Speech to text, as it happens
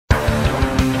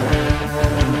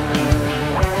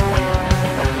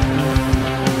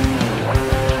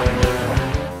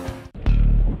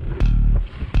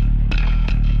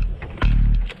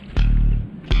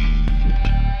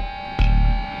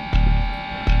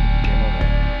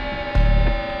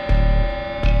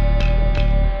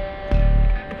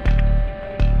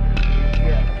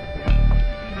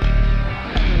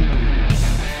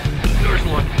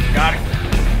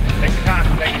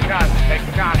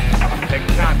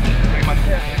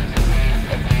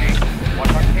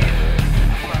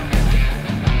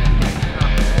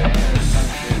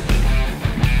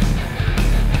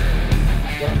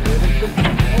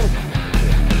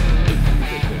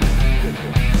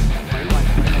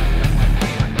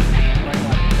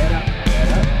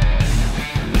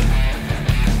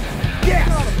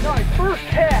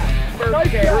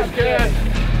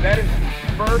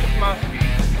first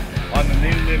muskies on the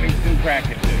new Livingston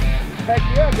Kraken tube. Heck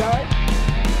yeah, guys.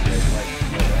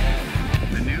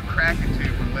 The new Kraken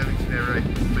tube from Livingston, right?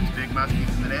 Puts big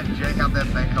muskies in the net. Jay, how'd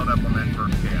that bait held up on that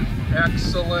first cast?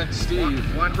 Excellent,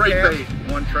 Steve. One great cast,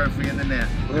 bait. one trophy in the net.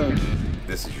 Boom.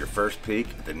 This is your first peek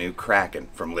at the new Kraken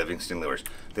from Livingston Lures.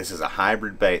 This is a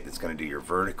hybrid bait that's going to do your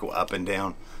vertical up and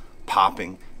down,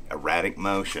 popping, erratic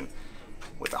motion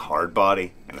with a hard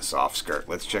body and a soft skirt.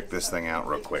 Let's check this thing out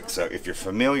real quick. So if you're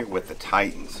familiar with the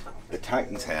Titans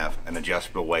have an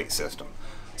adjustable weight system.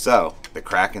 So the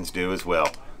Krakens do as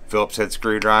well. Phillips head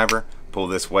screwdriver, pull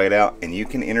this weight out, and you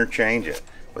can interchange it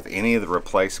with any of the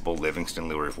replaceable Livingston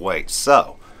Lures weights.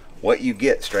 So what you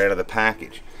get straight out of the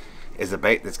package is a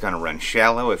bait that's going to run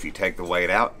shallow if you take the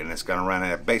weight out, and it's going to run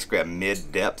at basically a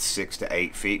mid-depth 6 to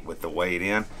 8 feet with the weight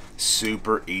in.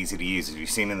 Super easy to use. As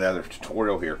you've seen in the other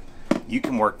tutorial here, you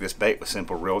can work this bait with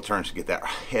simple reel turns to get that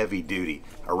heavy-duty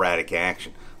erratic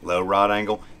action, low rod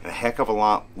angle, and a heck of a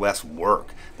lot less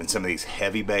work than some of these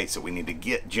heavy baits that we need to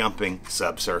get jumping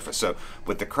subsurface. So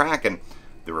with the Kraken,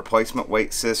 the replacement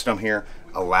weight system here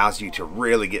allows you to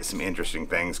really get some interesting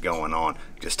things going on.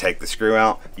 Just take the screw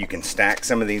out, you can stack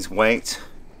some of these weights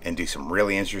and do some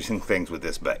really interesting things with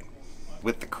this bait.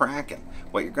 With the Kraken,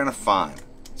 what you're going to find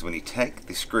is when you take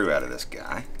the screw out of this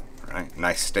guy, right,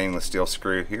 nice stainless steel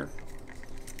screw here,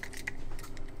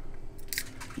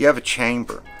 you have a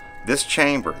chamber. This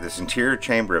chamber, this interior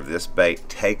chamber of this bait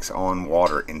takes on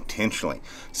water intentionally.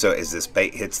 So as this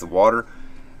bait hits the water,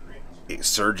 it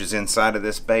surges inside of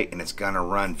this bait, and it's going to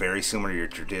run very similar to your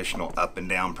traditional up and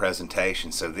down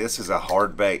presentation. So this is a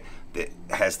hard bait that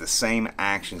has the same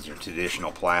action as your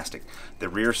traditional plastic. The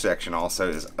rear section also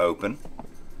is open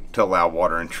to allow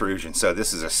water intrusion. So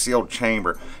this is a sealed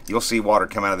chamber. You'll see water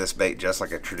come out of this bait just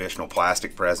like a traditional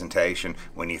plastic presentation.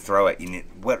 When you throw it,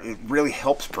 what it really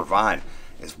helps provide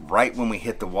is right when we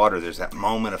hit the water, there's that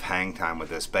moment of hang time with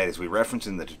this bait. As we referenced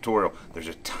in the tutorial, there's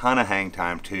a ton of hang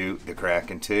time to the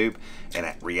Kraken tube, and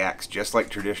it reacts just like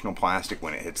traditional plastic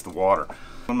when it hits the water.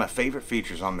 One of my favorite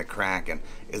features on the Kraken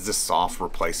is the soft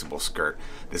replaceable skirt.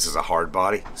 This is a hard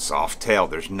body, soft tail.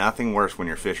 There's nothing worse when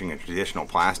you're fishing a traditional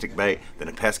plastic bait than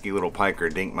a pesky little pike or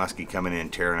a dink muskie coming in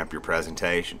and tearing up your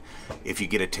presentation. If you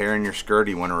get a tear in your skirt,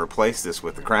 you want to replace this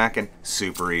with the Kraken,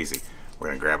 super easy. We're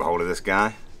going to grab a hold of this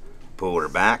guy, pull her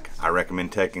back. I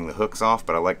recommend taking the hooks off,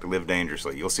 but I like to live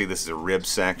dangerously. You'll see this is a rib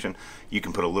section. You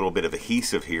can put a little bit of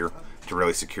adhesive here to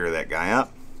really secure that guy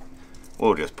up.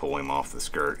 We'll just pull him off the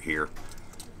skirt here.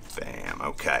 Bam,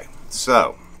 okay.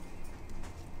 So,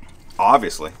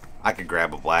 obviously, I could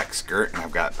grab a black skirt, and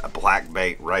I've got a black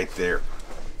bait right there.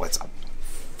 What's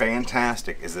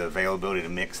fantastic is the availability to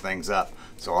mix things up.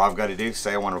 So all I've got to do,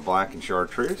 say I want a black and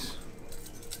chartreuse,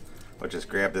 I'll just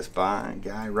grab this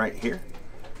guy right here,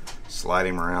 slide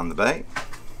him around the bait.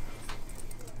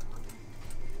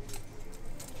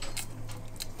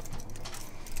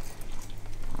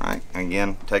 Alright,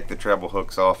 again, take the treble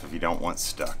hooks off if you don't want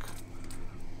stuck.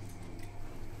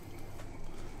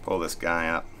 Pull this guy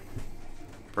up,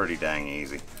 pretty dang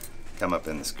easy. Come up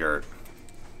in the skirt.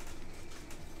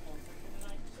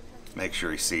 Make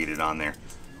sure he's seated on there.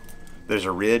 There's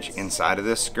a ridge inside of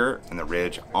this skirt and the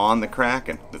ridge on the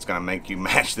Kraken that's going to make you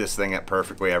match this thing up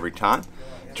perfectly every time.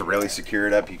 To really secure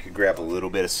it up, you could grab a little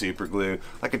bit of super glue,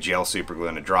 like a gel super glue,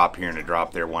 and a drop here and a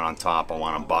drop there, one on top and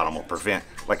one on bottom, will prevent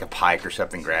like a pike or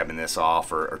something grabbing this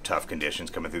off, or tough conditions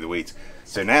coming through the weeds.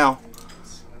 So now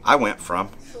I went from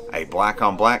a black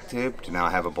on black tube to now I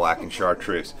have a black and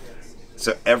chartreuse.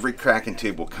 So every Kraken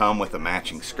tube will come with a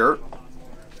matching skirt.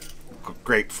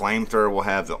 Great flamethrower will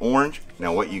have the orange.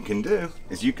 Now what you can do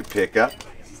is you could pick up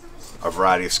a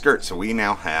variety of skirts. So we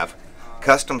now have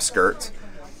custom skirts.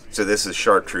 So this is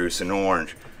chartreuse and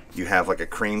orange. You have like a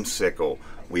creamsicle.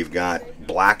 We've got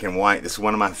black and white. This is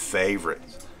one of my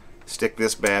favorites. Stick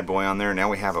this bad boy on there. Now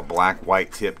we have a black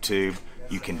white tip tube.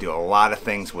 You can do a lot of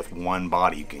things with one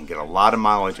body. You can get a lot of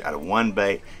mileage out of one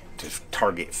bait to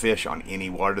target fish on any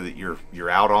water that you're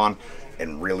out on,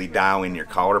 and really dial in your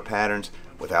color patterns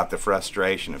without the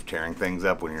frustration of tearing things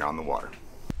up when you're on the water.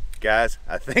 Guys,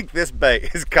 I think this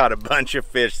bait has caught a bunch of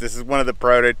fish. This is one of the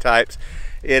prototypes.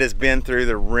 It has been through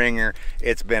the ringer.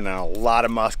 It's been in a lot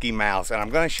of musky mouths, and I'm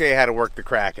going to show you how to work the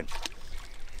Kraken.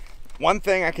 One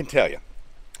thing I can tell you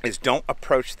is don't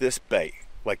approach this bait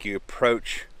like you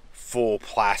approach full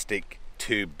plastic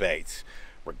tube baits.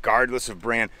 Regardless of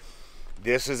brand,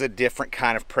 this is a different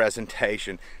kind of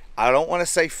presentation. I don't want to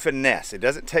say finesse. It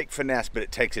doesn't take finesse, but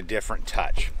it takes a different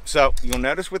touch. So you'll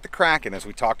notice with the Kraken, as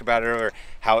we talked about earlier,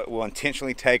 how it will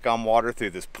intentionally take on water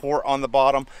through this port on the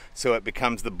bottom, so it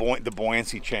becomes the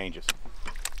buoyancy changes.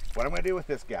 What I'm going to do with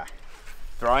this guy,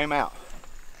 throw him out.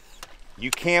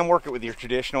 You can work it with your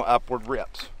traditional upward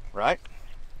rips, right?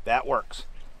 That works.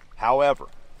 However,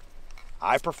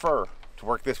 I prefer to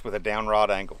work this with a down rod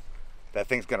angle. That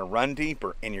thing's gonna run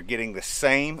deeper and you're getting the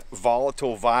same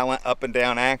volatile, violent up and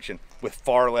down action with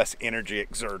far less energy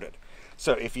exerted.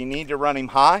 So if you need to run him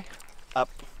high, up,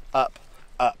 up,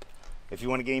 up. If you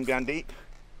wanna get him down deep,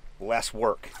 less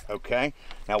work, okay?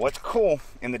 Now what's cool,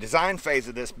 in the design phase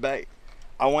of this bait,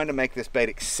 I wanted to make this bait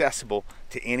accessible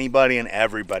to anybody and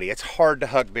everybody. It's hard to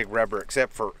hook big rubber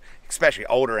except for especially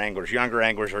older anglers, younger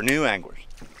anglers, or new anglers.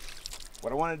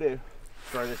 What I wanna do,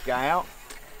 throw this guy out,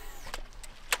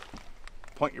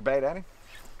 point your bait at him,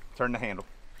 turn the handle.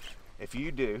 If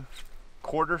you do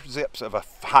quarter zips of a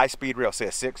high-speed reel, say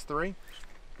a 6.3,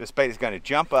 this bait is going to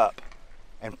jump up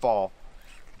and fall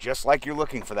just like you're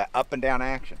looking for that up and down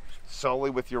action solely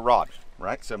with your rod,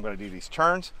 right? So I'm going to do these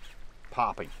turns,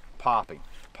 popping, popping,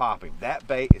 popping. That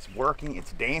bait is working,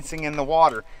 it's dancing in the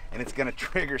water, and it's going to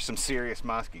trigger some serious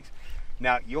muskies.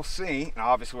 Now you'll see, and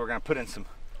obviously we're going to put in some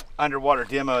underwater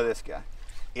demo of this guy.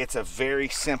 It's a very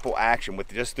simple action with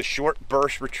just the short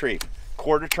burst retrieve.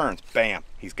 Quarter turns, bam,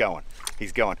 he's going,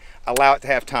 he's going. Allow it to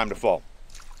have time to fall.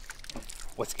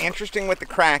 What's interesting with the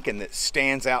Kraken that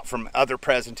stands out from other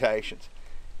presentations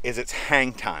is its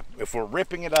hang time. If we're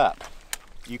ripping it up,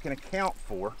 you can account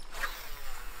for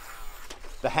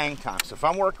the hang time. So if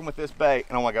I'm working with this bait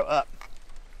and I want to go up,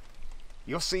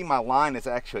 you'll see my line is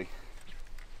actually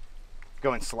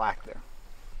going slack there.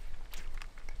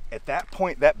 At that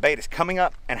point, that bait is coming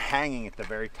up and hanging at the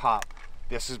very top.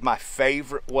 This is my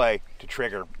favorite way to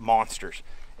trigger monsters.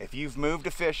 If you've moved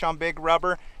a fish on big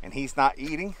rubber and he's not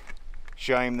eating,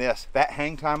 show him this. That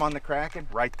hang time on the Kraken,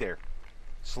 right there.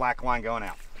 Slack line going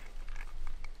out.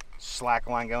 Slack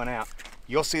line going out.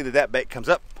 You'll see that that bait comes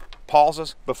up,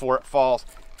 pauses before it falls.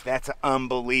 That's an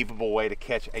unbelievable way to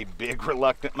catch a big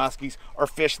reluctant muskies or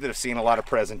fish that have seen a lot of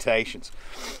presentations.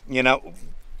 You know,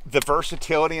 the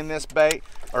versatility in this bait,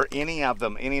 or any of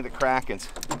them, any of the Krakens,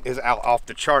 is out off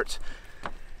the charts.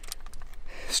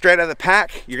 Straight out of the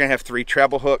pack, you're gonna have 3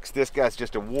 treble hooks. This guy's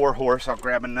just a war horse. I'll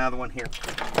grab another one here.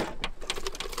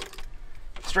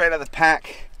 Straight out of the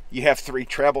pack, you have 3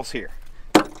 trebles here.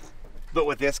 But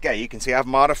with this guy, you can see I've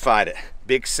modified it.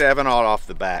 Big 7/0 off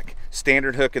the back,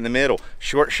 standard hook in the middle,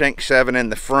 short shank 7 in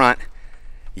the front.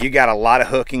 You got a lot of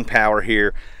hooking power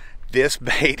here. This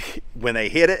bait, when they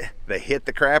hit it, they hit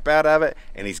the crap out of it,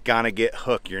 and he's gonna get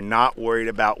hooked. You're not worried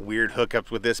about weird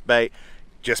hookups with this bait.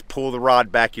 Just pull the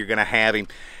rod back, you're gonna have him.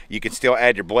 You can still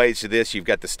add your blades to this. You've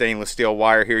got the stainless steel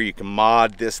wire here. You can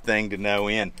mod this thing to no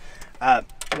end.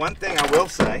 One thing I will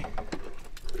say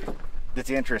that's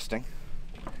interesting,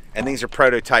 and these are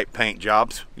prototype paint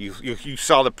jobs. You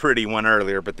saw the pretty one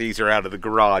earlier, but these are out of the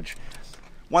garage.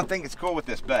 One thing that's cool with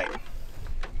this bait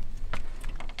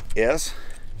is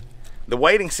the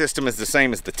weighting system is the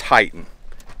same as the Titan,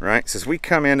 right? So as we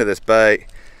come into this bait,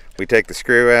 we take the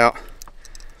screw out.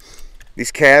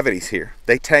 These cavities here,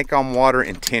 they take on water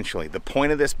intentionally. The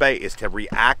point of this bait is to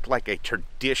react like a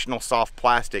traditional soft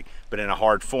plastic, but in a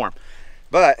hard form.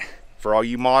 But for all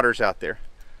you modders out there,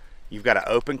 you've got an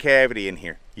open cavity in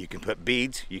here. You can put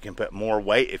beads, you can put more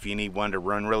weight if you need one to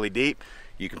run really deep.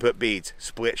 You can put beads,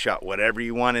 split shot, whatever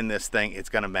you want in this thing. It's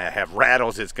gonna have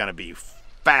rattles, it's gonna be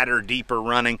fatter, deeper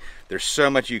running. There's so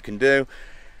much you can do.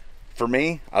 For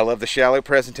me, I love the shallow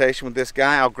presentation with this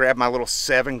guy. I'll grab my little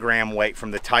 7-gram weight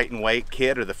from the Titan weight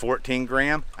kit or the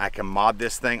 14-gram. I can mod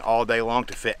this thing all day long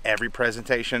to fit every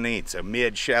presentation I need. So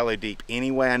mid, shallow, deep, any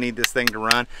way I need this thing to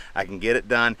run, I can get it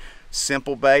done.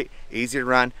 Simple bait, easy to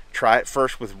run. Try it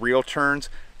first with real turns.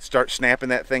 Start snapping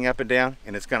that thing up and down,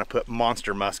 and it's gonna put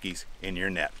monster muskies in your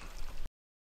net.